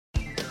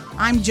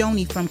I'm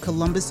Joni from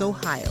Columbus,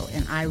 Ohio,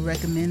 and I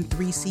recommend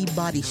 3C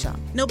Body Shop.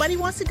 Nobody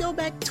wants to go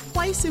back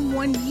twice in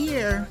 1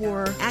 year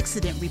for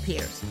accident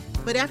repairs.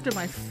 But after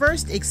my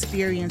first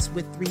experience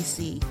with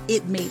 3C,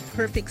 it made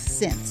perfect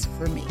sense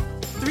for me.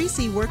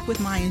 3C worked with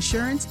my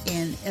insurance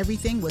and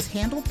everything was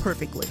handled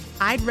perfectly.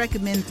 I'd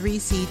recommend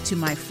 3C to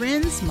my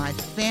friends, my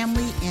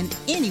family, and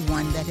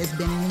anyone that has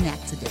been in an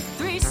accident.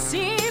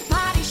 3C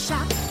Body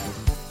Shop,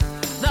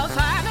 the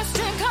finest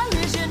in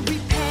collision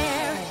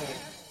repair.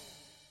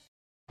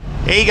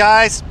 Hey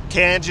guys,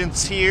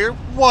 Tangents here.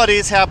 What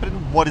is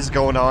happening? What is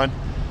going on?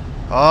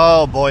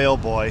 Oh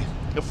boy.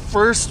 The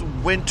first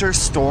winter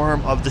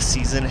storm of the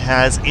season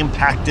has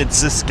impacted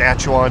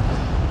Saskatchewan.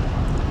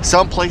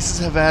 Some places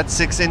have had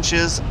 6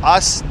 inches.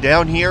 Us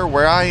down here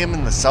where I am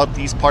in the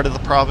southeast part of the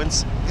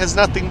province has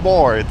nothing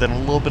more than a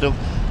little bit of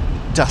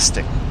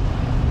dusting.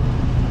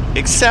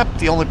 Except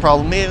the only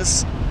problem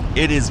is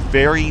it is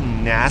very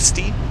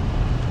nasty.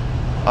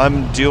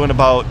 I'm doing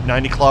about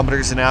 90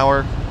 kilometers an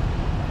hour,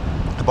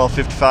 about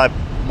 55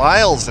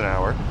 miles an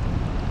hour,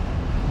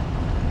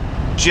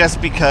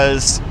 just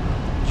because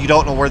you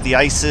don't know where the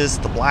ice is.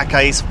 The black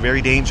ice,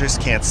 very dangerous,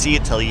 can't see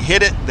it till you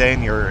hit it,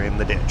 then you're in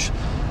the ditch.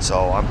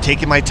 So I'm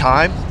taking my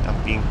time,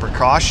 I'm being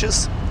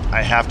precautious.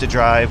 I have to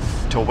drive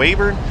to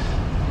Weyburn,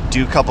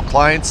 do a couple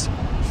clients,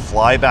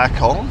 fly back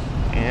home,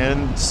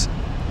 and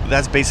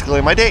that's basically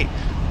my day.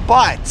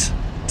 But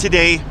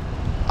today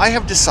I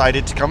have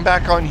decided to come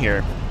back on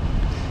here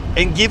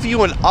and give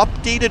you an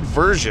updated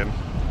version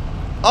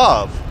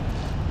of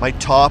my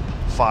top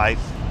 5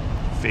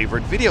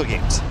 favorite video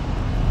games.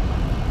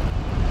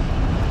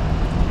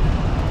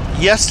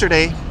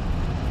 Yesterday,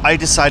 I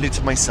decided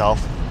to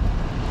myself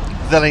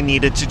that I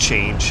needed to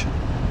change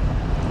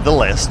the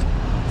list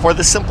for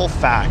the simple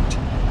fact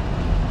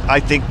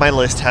I think my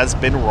list has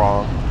been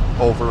wrong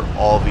over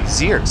all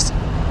these years.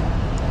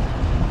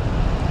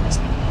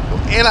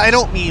 And I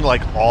don't mean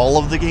like all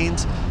of the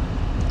games.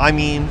 I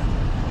mean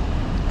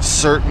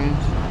certain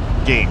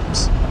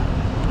games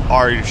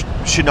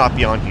should not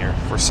be on here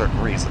for certain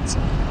reasons.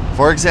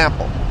 For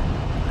example,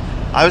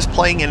 I was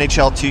playing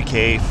NHL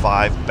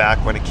 2K5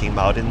 back when it came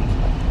out in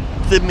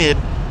the mid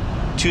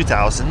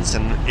 2000s,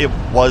 and it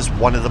was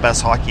one of the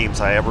best hockey games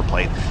I ever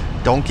played.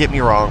 Don't get me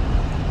wrong,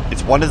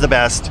 it's one of the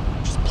best,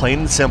 just plain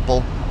and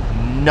simple.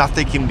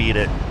 Nothing can beat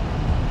it.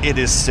 It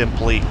is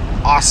simply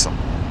awesome.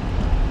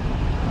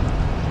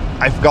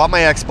 I've got my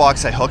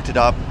Xbox, I hooked it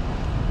up,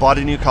 bought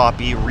a new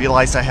copy,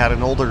 realized I had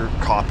an older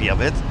copy of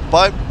it,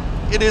 but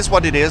it is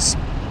what it is.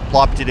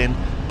 Plopped it in,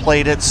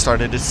 played it,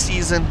 started a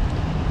season,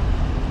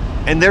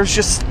 and there's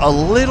just a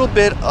little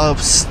bit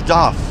of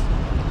stuff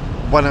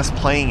when I was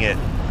playing it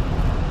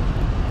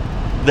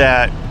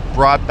that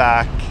brought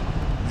back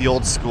the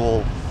old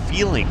school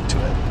feeling to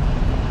it.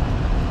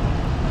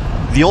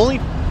 The only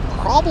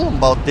problem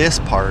about this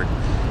part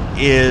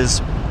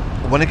is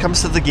when it comes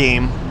to the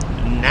game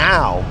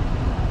now,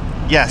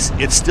 yes,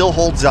 it still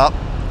holds up.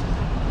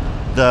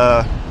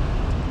 The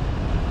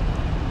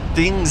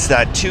things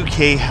that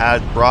 2K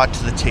had brought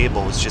to the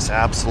table was just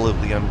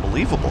absolutely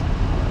unbelievable.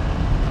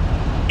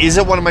 Is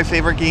it one of my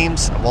favorite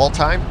games of all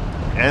time?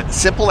 And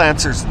simple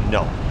answer is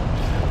no.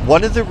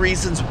 One of the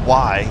reasons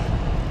why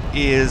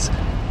is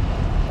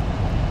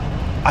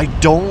I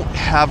don't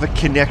have a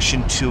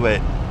connection to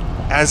it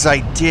as I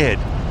did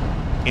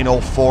in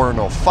 04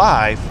 and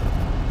 05.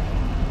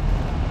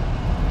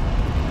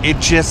 It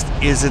just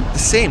isn't the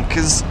same,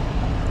 because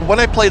when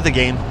I played the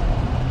game,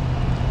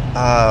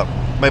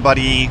 my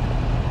buddy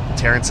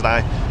Terrence and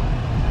I,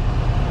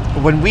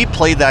 when we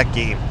played that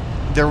game,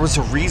 there was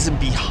a reason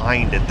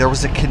behind it. There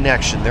was a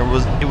connection. It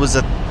was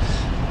a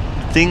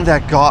thing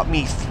that got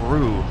me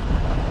through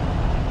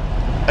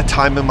a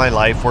time in my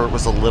life where it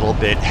was a little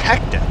bit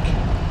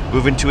hectic.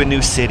 Moving to a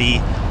new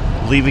city,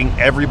 leaving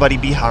everybody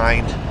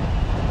behind.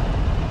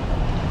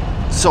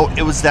 So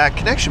it was that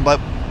connection.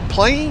 But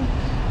playing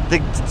the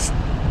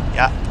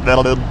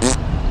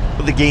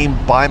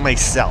game by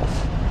myself,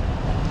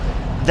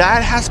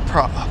 that has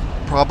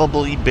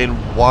probably been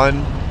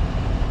one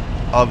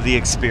of the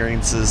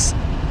experiences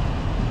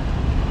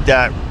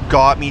that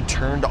got me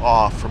turned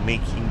off from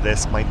making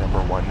this my number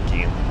 1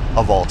 game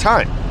of all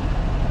time.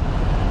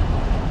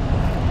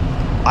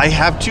 I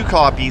have 2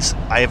 copies.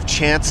 I have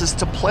chances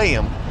to play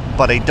them,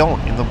 but I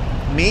don't. And the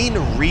main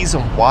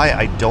reason why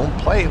I don't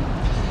play them,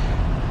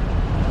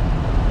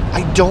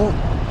 I don't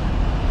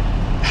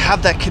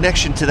have that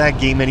connection to that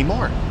game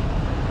anymore.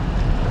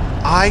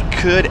 I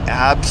could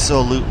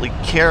absolutely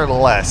care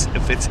less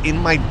if it's in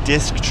my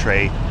disc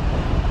tray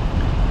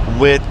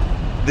with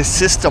the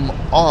system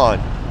on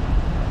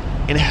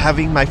and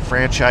having my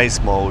franchise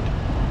mode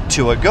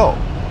to a go.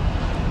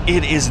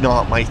 It is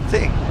not my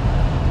thing.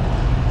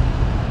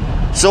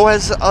 So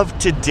as of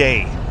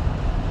today,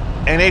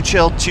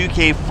 NHL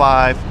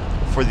 2K5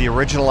 for the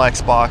original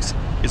Xbox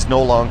is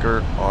no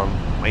longer on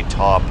my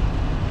top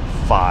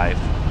 5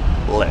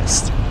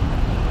 list.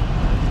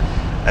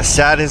 As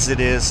sad as it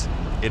is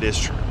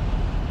true.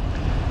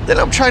 Then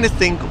I'm trying to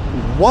think,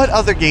 what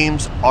other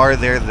games are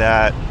there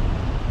that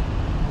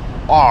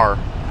are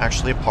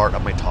actually a part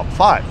of my top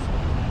 5.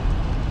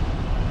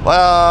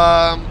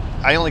 Well,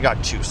 I only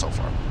got 2 so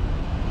far.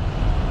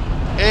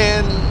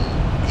 And,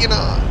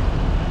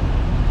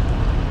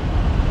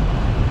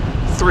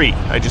 3.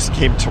 I just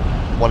came to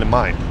one in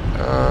mind.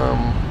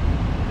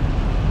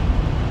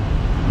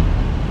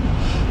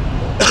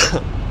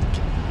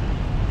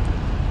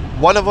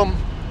 One of them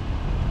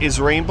is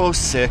Rainbow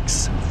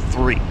Six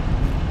 3.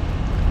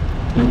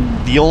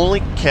 The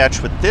only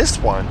catch with this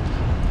one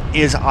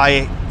is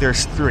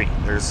there's 3.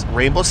 There's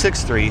Rainbow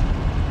Six 3,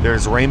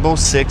 there's Rainbow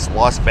Six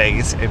Las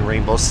Vegas, and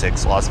Rainbow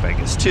Six Las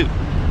Vegas 2.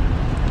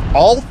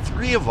 All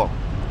 3 of them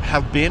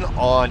have been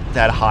on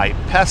that high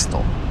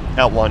pedestal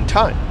at one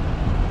time.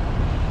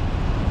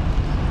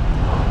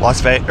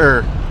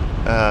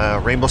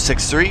 Rainbow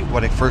Six 3,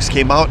 when it first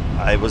came out,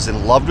 I was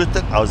in love with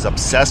it. I was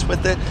obsessed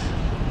with it.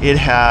 It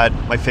had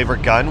my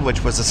favorite gun,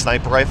 which was a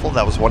sniper rifle.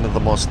 That was one of the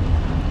most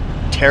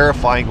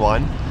terrifying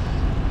one.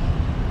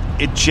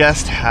 It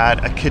just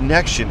had a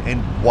connection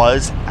and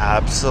was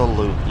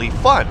absolutely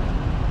fun.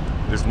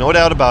 There's no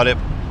doubt about it.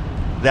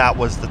 That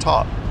was the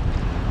top.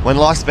 When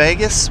Las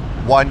Vegas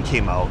 1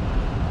 came out,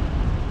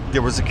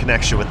 there was a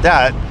connection with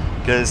that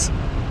because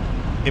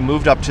it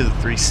moved up to the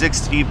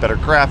 360, better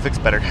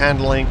graphics, better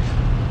handling,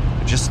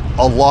 just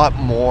a lot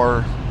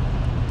more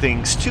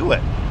things to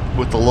it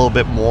with a little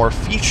bit more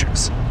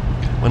features.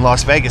 When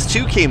Las Vegas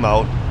 2 came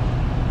out,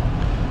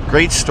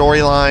 great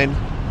storyline,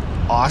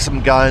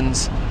 awesome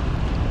guns,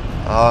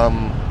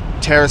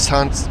 terrorist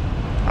hunts.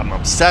 I'm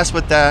obsessed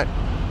with that.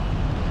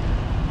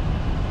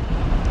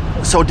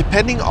 So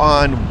depending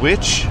on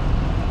which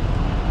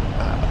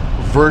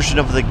version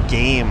of the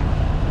game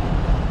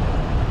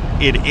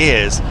it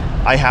is,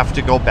 I have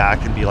to go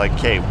back and be like,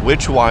 okay,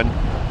 which one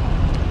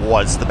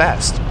was the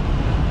best?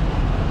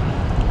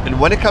 And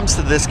when it comes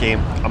to this game,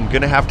 I'm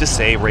going to have to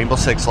say Rainbow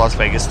Six Las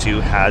Vegas 2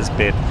 has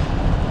been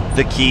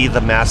the key, the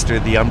master,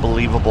 the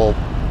unbelievable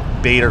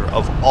baiter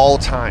of all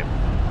time.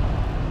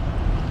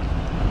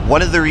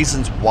 One of the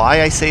reasons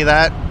why I say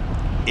that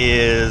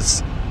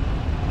is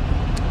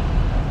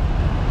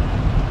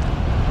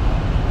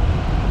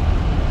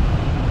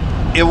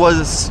it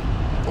was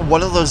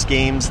one of those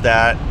games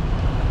that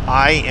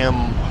I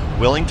am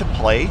willing to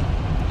play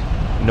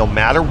no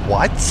matter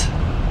what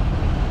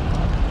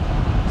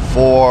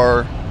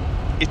for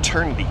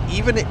eternity,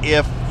 even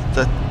if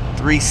the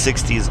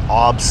 360 is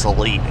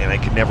obsolete and I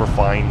could never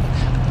find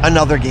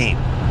another game.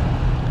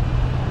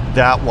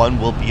 That one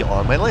will be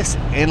on my list.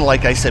 And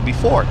like I said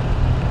before,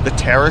 the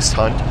terrorist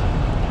hunt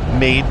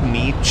made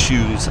me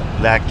choose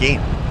that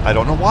game. I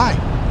don't know why.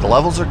 The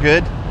levels are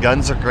good,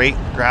 guns are great,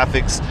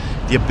 graphics,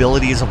 the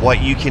abilities of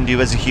what you can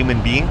do as a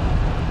human being.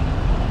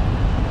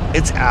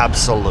 It's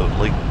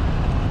absolutely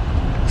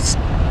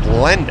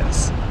splendid.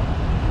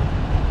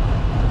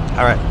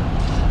 Alright,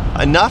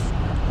 enough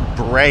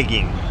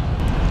bragging.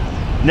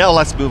 Now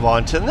let's move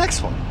on to the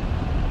next one.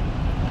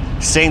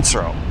 Saints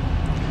Row.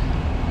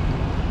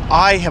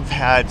 I have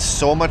had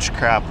so much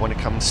crap when it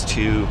comes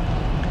to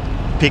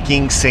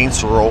picking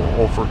Saints Row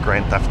over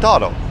Grand Theft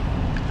Auto.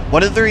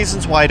 One of the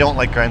reasons why I don't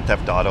like Grand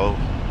Theft Auto,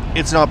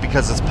 it's not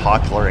because it's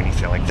popular or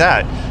anything like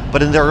that,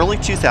 but in the early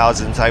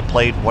 2000s I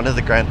played one of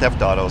the Grand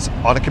Theft Autos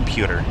on a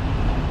computer,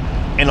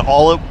 and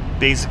all it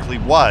basically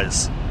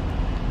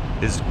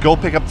is go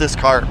pick up this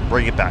car,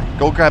 bring it back.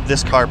 Go grab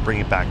this car, bring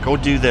it back. Go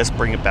do this,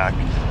 bring it back.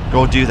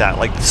 Go do that.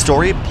 Like, the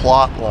story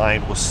plot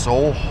line was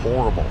so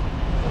horrible.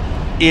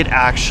 It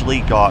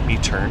actually got me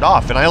turned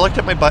off. And I looked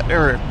at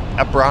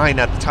at Brian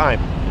at the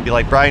time and be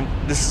like, Brian,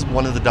 this is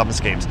one of the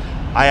dumbest games.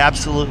 I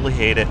absolutely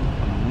hate it.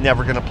 I'm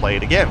never going to play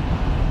it again.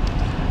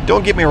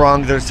 Don't get me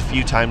wrong, there's a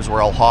few times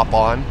where I'll hop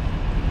on,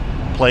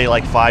 play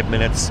like 5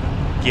 minutes,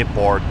 get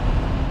bored,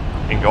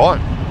 and go on.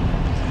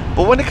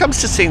 But when it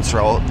comes to Saints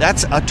Row,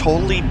 that's a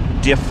totally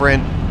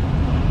different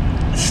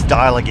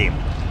style of game.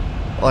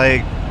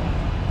 Like,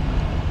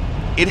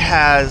 it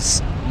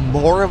has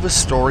more of a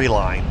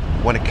storyline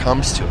when it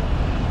comes to it.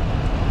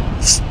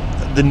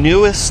 The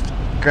newest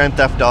Grand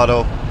Theft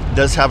Auto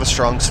does have a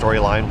strong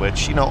storyline,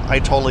 which, I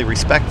totally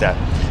respect that.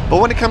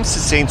 But when it comes to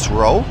Saints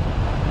Row,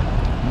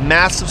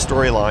 massive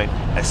storyline.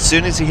 As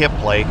soon as you hit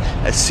play,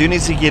 as soon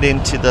as you get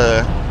into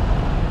the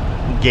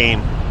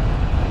game,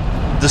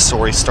 the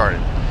story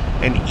started.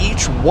 And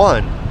each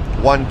one,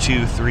 1,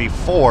 2, 3,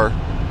 4,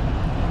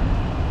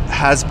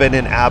 has been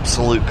an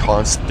absolute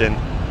constant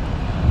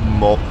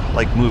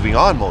moving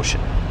on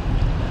motion.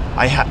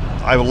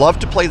 I would love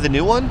to play the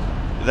new one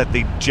that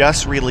they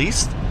just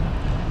released.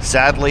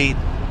 Sadly,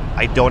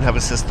 I don't have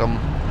a system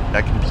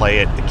that can play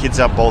it. The kids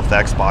have both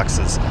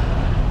Xboxes.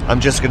 I'm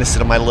just going to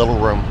sit in my little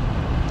room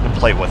and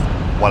play with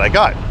what I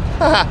got.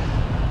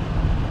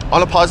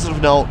 On a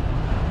positive note,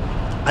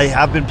 I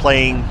have been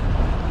playing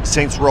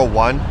Saints Row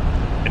 1,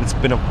 and it's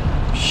been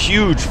a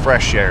huge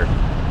fresh air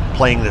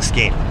playing this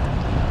game.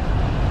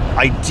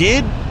 I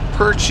did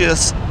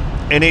purchase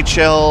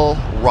NHL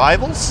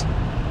Rivals,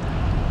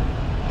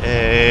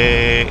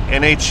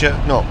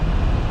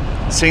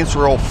 Saints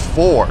Row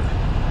 4,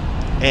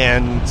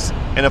 and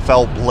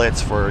NFL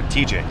Blitz for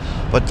TJ.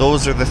 But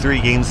those are the 3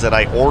 games that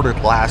I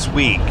ordered last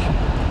week.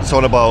 So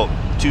in about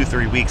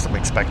 2-3 weeks, I'm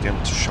expecting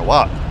them to show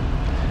up.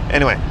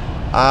 Anyway,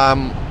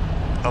 I'm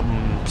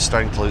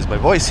starting to lose my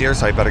voice here,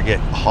 so I better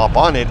hop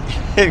on it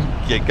and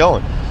get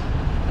going.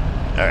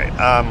 Alright,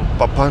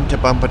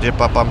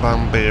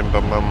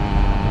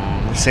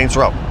 Saints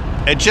Row.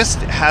 It just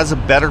has a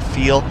better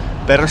feel,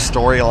 better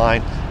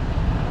storyline.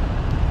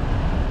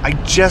 I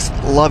just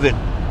love it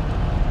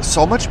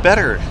so much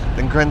better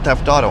than Grand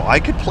Theft Auto. I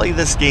could play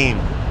this game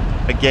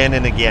again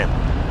and again.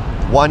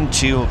 1,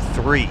 2,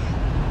 3.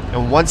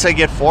 And once I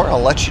get 4,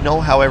 I'll let you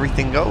know how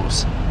everything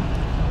goes.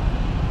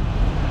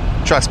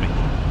 Trust me.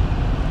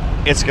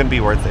 It's going to be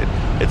worth it.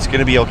 It's going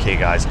to be okay,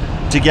 guys.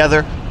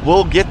 Together,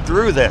 we'll get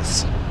through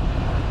this.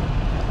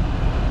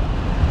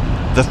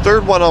 The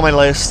third one on my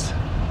list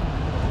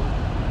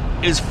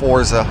is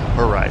Forza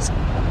Horizon.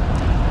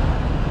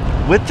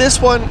 With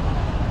this one,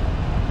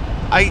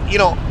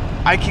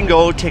 I can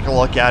go take a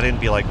look at it and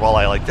be like, well,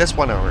 I like this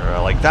one or I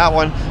like that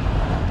one.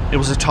 It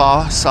was a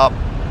toss-up,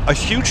 a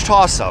huge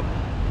toss-up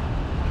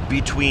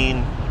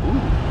between...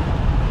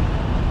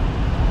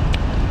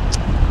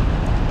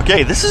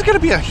 Okay, this is going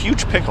to be a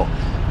huge pickle.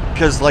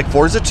 Because like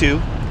Forza 2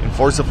 and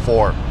Forza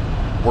 4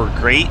 were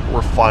great,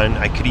 were fun.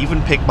 I could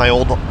even pick my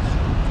old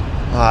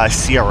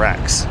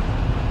CRX.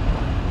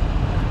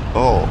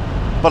 Oh,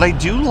 but I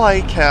do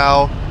like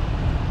how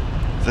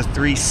the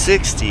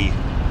 360...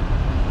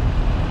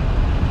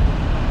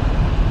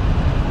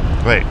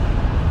 Wait.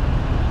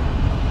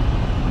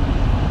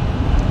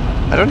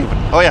 I don't even...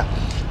 Oh, yeah.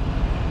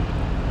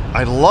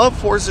 I love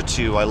Forza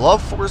 2. I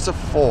love Forza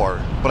 4.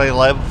 But I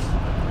love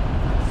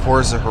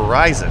Forza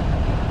Horizon.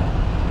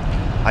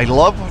 I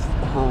love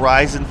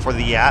Horizon for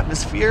the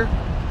atmosphere.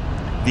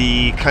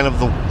 The kind of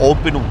the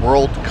open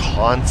world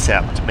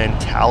concept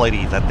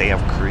mentality that they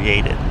have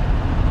created.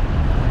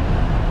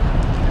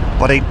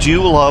 But I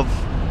do love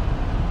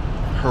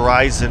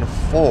Horizon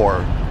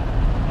 4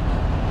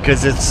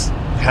 because it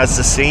has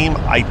the same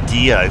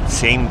idea,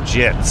 same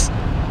jits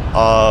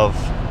of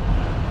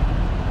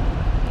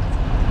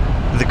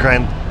the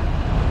Gran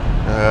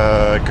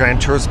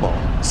Turismo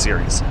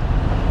series.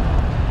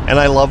 And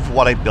I love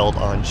what I built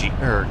on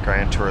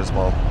Gran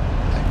Turismo.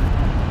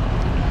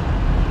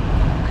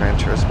 Gran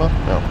Turismo?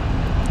 No.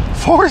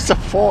 Forza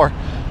 4.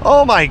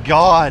 Oh my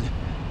god.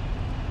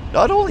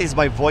 Not only is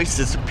my voice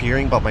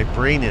disappearing, but my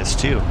brain is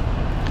too.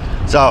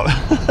 So,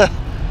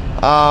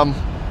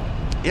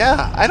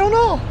 yeah, I don't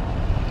know.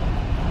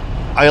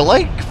 I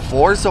like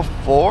Forza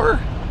 4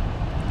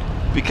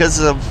 because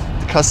of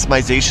the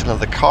customization of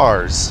the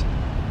cars.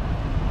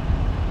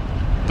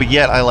 But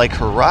yet I like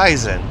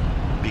Horizon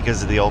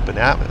because of the open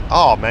atmosphere.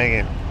 Oh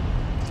man.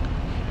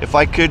 If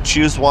I could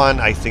choose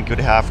one, I think it would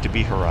have to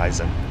be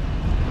Horizon.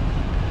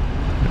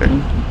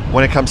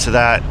 When it comes to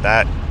that,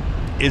 that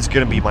is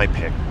going to be my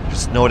pick.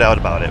 Just no doubt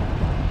about it.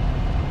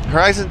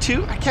 Horizon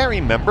 2, I can't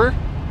remember.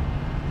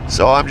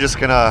 So I'm just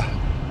going to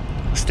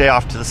stay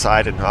off to the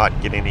side and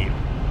not get any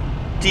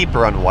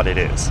deeper on what it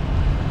is.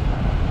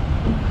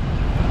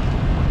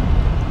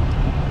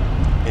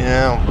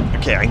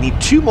 Okay, I need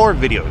 2 more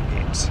video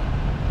games.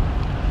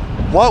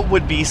 What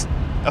would be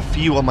a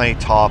few of my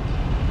top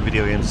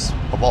video games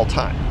of all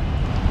time?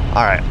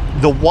 Alright,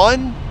 the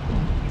one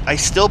I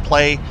still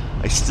play,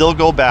 I still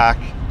go back,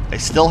 I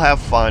still have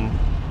fun.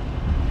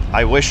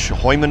 I wish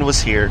Hoyman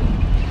was here,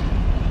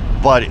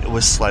 but it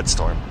was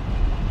Sledstorm.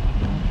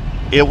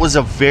 It was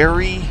a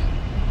very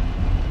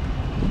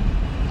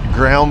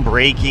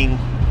groundbreaking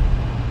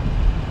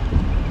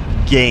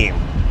game,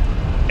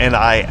 and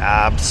I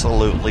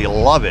absolutely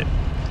love it.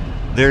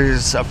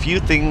 There's a few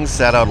things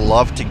that I'd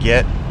love to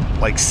get,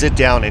 like sit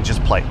down and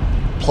just play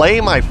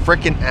my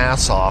freaking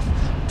ass off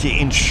to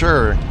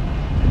ensure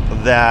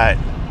that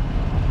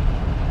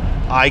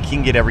I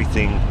can get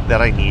everything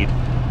that I need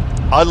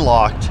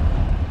unlocked,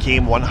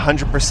 game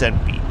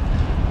 100% beat.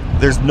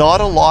 There's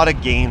not a lot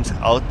of games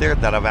out there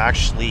that I've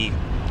actually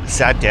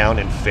sat down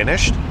and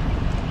finished,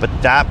 but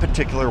that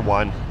particular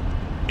one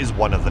is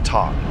one of the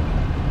top.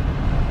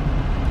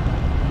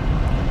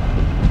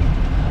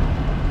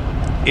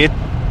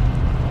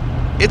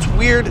 It's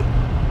weird.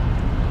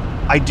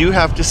 I do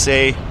have to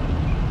say,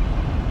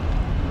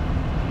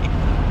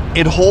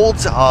 it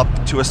holds up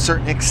to a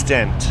certain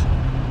extent.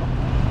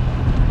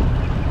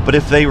 But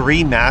if they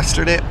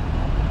remastered it,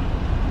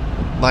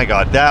 my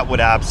god, that would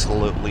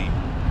absolutely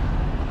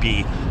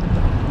be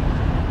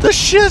the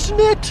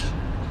shiznit.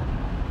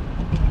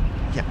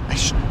 Yeah,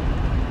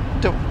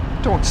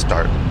 don't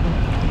start.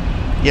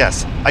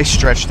 Yes, I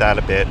stretched that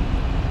a bit.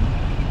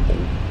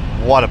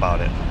 What about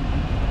it?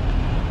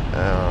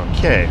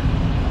 Okay.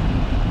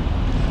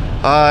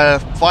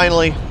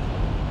 Finally,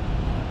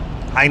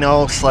 I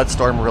know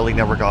Sledstorm really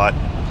never got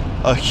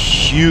a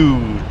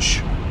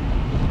huge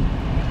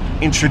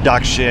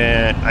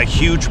introduction, a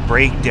huge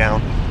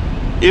breakdown.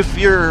 If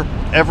you're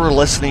ever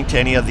listening to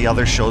any of the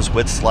other shows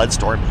with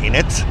Sledstorm in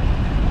it,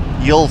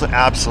 you'll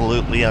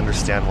absolutely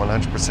understand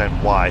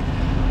 100% why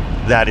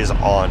that is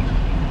on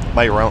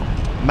my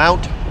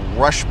Mount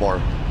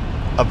Rushmore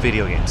of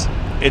video games.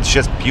 It's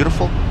just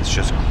beautiful. It's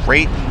just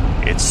great.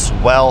 It's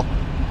swell.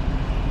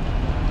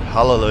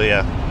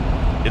 Hallelujah.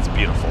 It's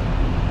beautiful.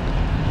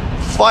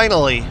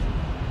 Finally,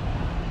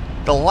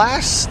 the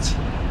last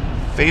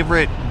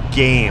favorite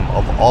game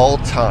of all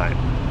time.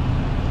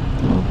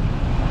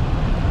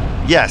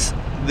 Yes,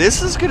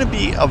 this is going to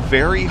be a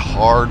very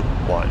hard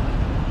one.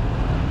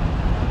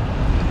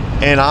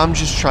 And I'm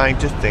just trying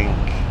to think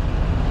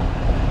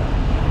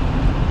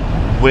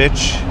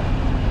which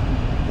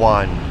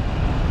one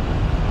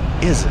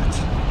is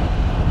it?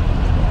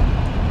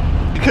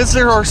 Because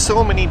there are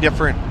so many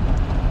different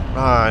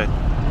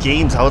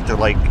games out there.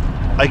 Like,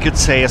 I could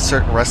say a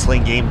certain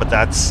wrestling game, but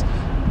that's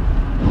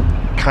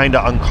kind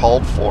of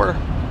uncalled for,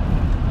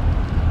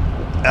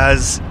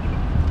 as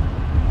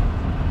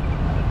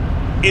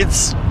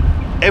it's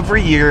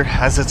every year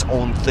has its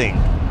own thing.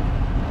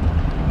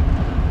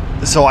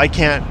 So I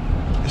can't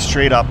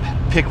straight up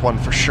pick one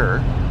for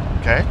sure.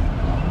 Okay.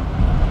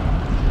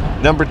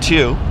 Number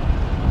 2,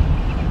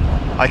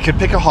 I could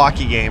pick a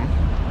hockey game,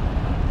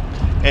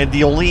 and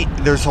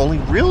there's only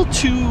real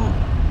 2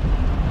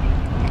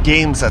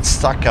 games that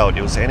stuck out.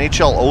 It was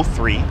NHL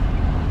 03,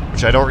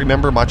 which I don't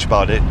remember much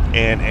about it,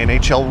 and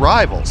NHL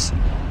Rivals,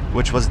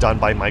 which was done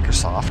by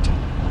Microsoft.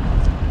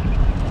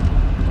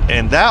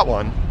 And that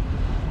one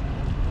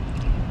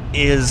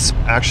is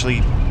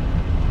actually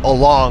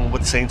along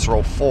with Saints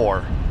Row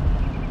 4.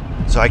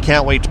 So I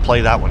can't wait to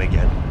play that one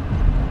again.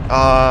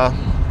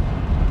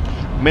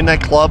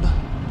 Midnight Club,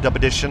 Dub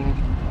Edition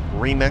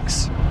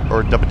Remix,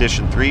 or Dub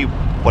Edition 3,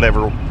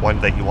 whatever one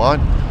that you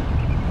want.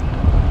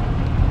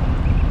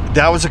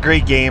 That was a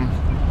great game.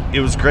 It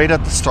was great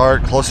at the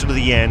start, closer to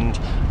the end.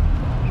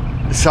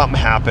 Something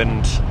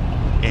happened,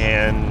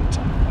 and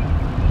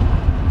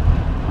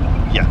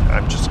yeah,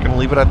 I'm just going to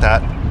leave it at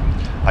that.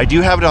 I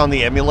do have it on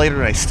the emulator,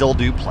 and I still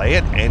do play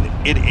it, and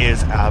it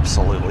is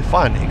absolutely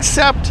fun.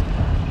 Except,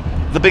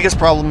 the biggest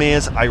problem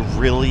is I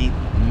really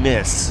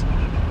miss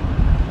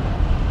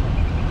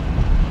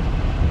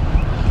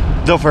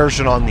the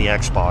version on the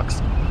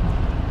Xbox.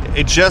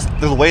 It just,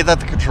 the way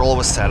that the controller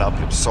was set up,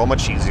 it was so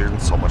much easier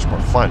and so much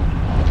more fun.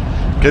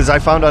 Because I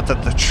found out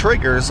that the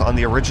triggers on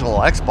the original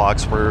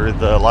Xbox were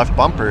the left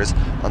bumpers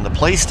on the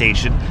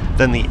PlayStation,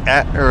 then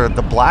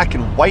the black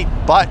and white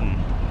button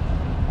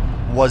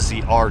was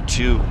the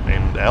R2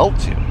 and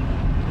L2.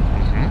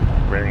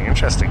 Very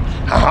interesting.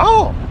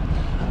 Oh!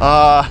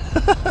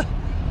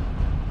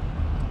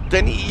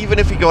 Then even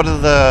if you go to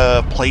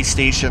the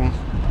PlayStation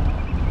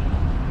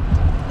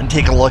and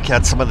take a look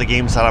at some of the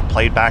games that I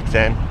played back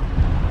then.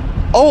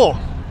 Oh!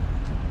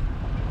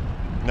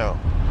 No.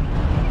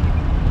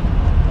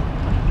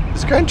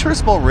 Is Gran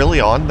Turismo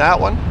really on that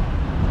one?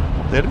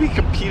 They'd be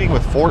competing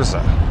with Forza.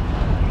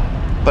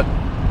 But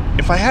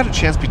if I had a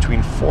chance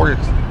between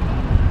Forza,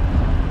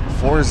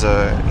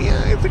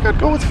 yeah, I think I'd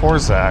go with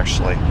Forza,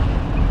 actually.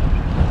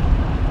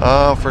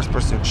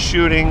 First-person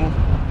shooting.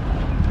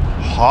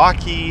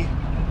 Hockey.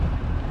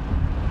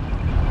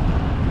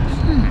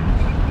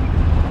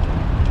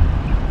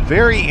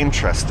 Very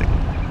interesting.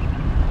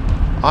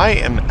 I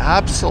am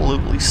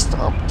absolutely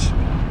stumped.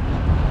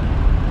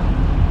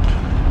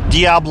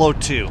 Diablo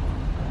 2.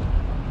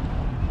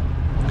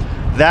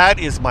 That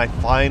is my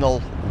final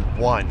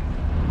one.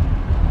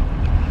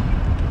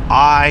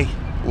 I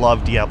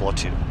love Diablo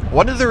 2.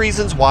 One of the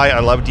reasons why I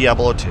love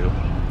Diablo 2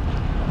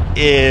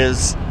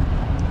 is,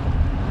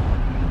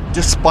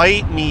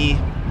 despite me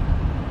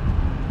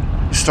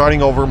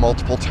starting over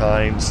multiple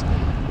times,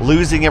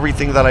 losing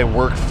everything that I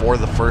worked for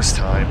the first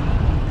time,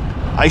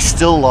 I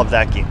still love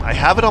that game. I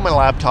have it on my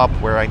laptop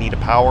where I need a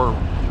power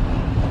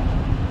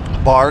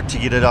bar to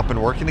get it up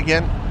and working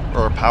again,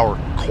 or a power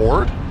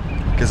cord,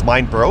 because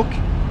mine broke.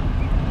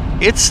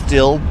 It's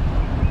still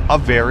a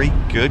very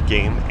good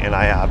game, and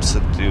I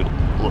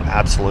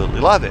absolutely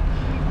love it.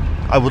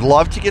 I would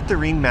love to get the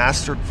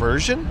remastered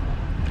version,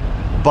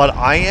 but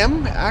I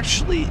am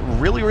actually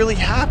really, really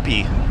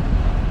happy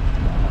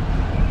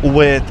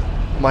with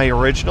my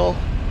original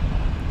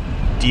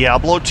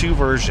Diablo 2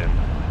 version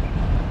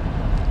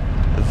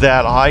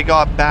that I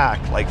got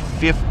back like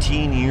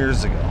 15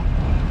 years ago.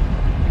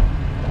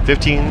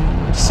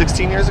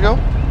 16 years ago?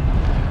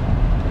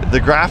 The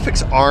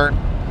graphics aren't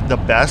the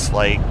best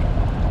like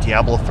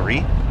Diablo 3,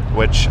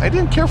 which I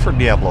didn't care for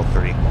Diablo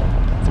 3.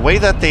 The way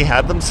that they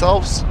had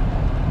themselves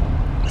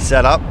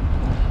set up,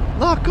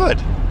 not good.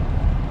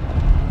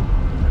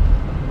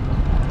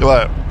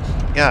 But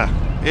yeah,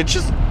 it's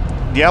just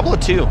Diablo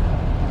 2.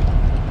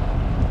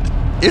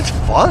 It's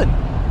fun.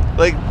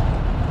 Like,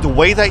 the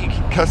way that you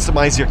can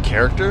customize your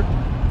character,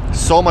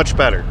 so much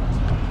better.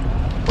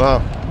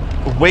 Well,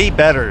 way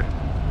better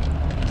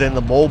than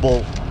the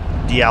mobile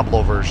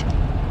Diablo version.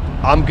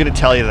 I'm gonna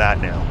tell you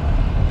that now.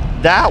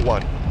 That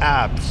one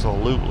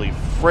absolutely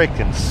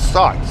freaking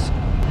sucks.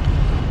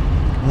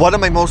 One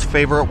of my most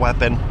favorite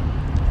weapon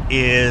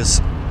is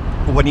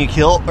when you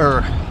kill,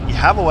 or you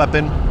have a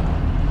weapon,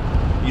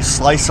 you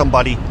slice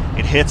somebody,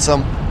 it hits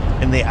them,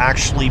 and they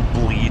actually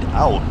bleed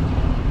out.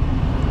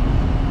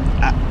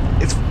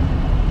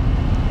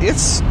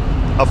 It's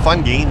a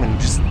fun game, and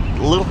just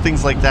little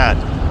things like that.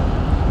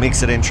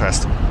 Makes it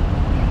interesting.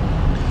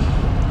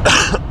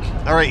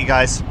 Alright, you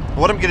guys.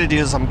 What I'm going to do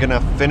is I'm going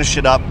to finish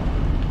it up.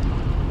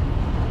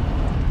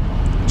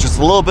 Just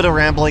a little bit of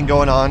rambling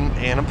going on,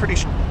 and I'm pretty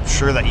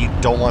sure that you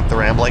don't want the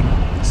rambling.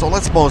 So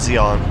let's mosey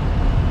on.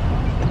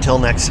 Until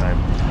next time.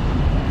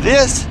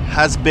 This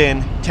has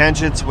been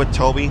Tangents with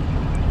Toby.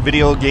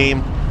 Video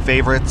game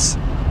favorites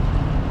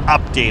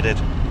updated.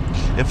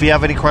 If you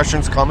have any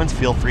questions, comments,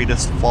 feel free to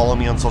follow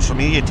me on social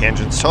media,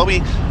 Tangents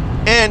Toby.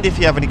 And if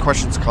you have any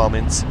questions,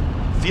 comments,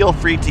 feel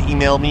free to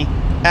email me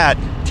at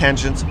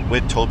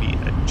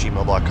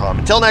tangentswithtoby@gmail.com.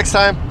 Until next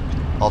time,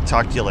 I'll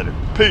talk to you later.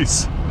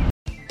 Peace.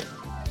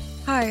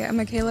 Hi, I'm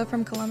Michaela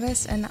from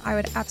Columbus, and I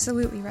would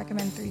absolutely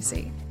recommend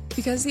 3C.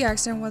 Because the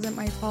accident wasn't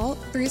my fault,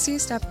 3C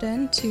stepped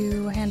in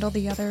to handle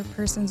the other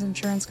person's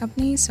insurance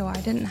company, so I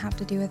didn't have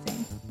to do a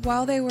thing.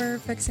 While they were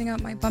fixing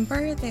up my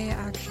bumper, they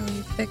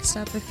actually fixed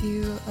up a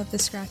few of the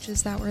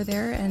scratches that were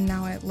there, and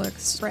now it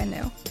looks brand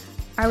new.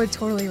 I would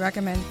totally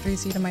recommend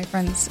 3C to my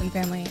friends and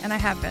family, and I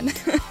have been.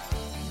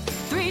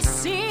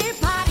 3C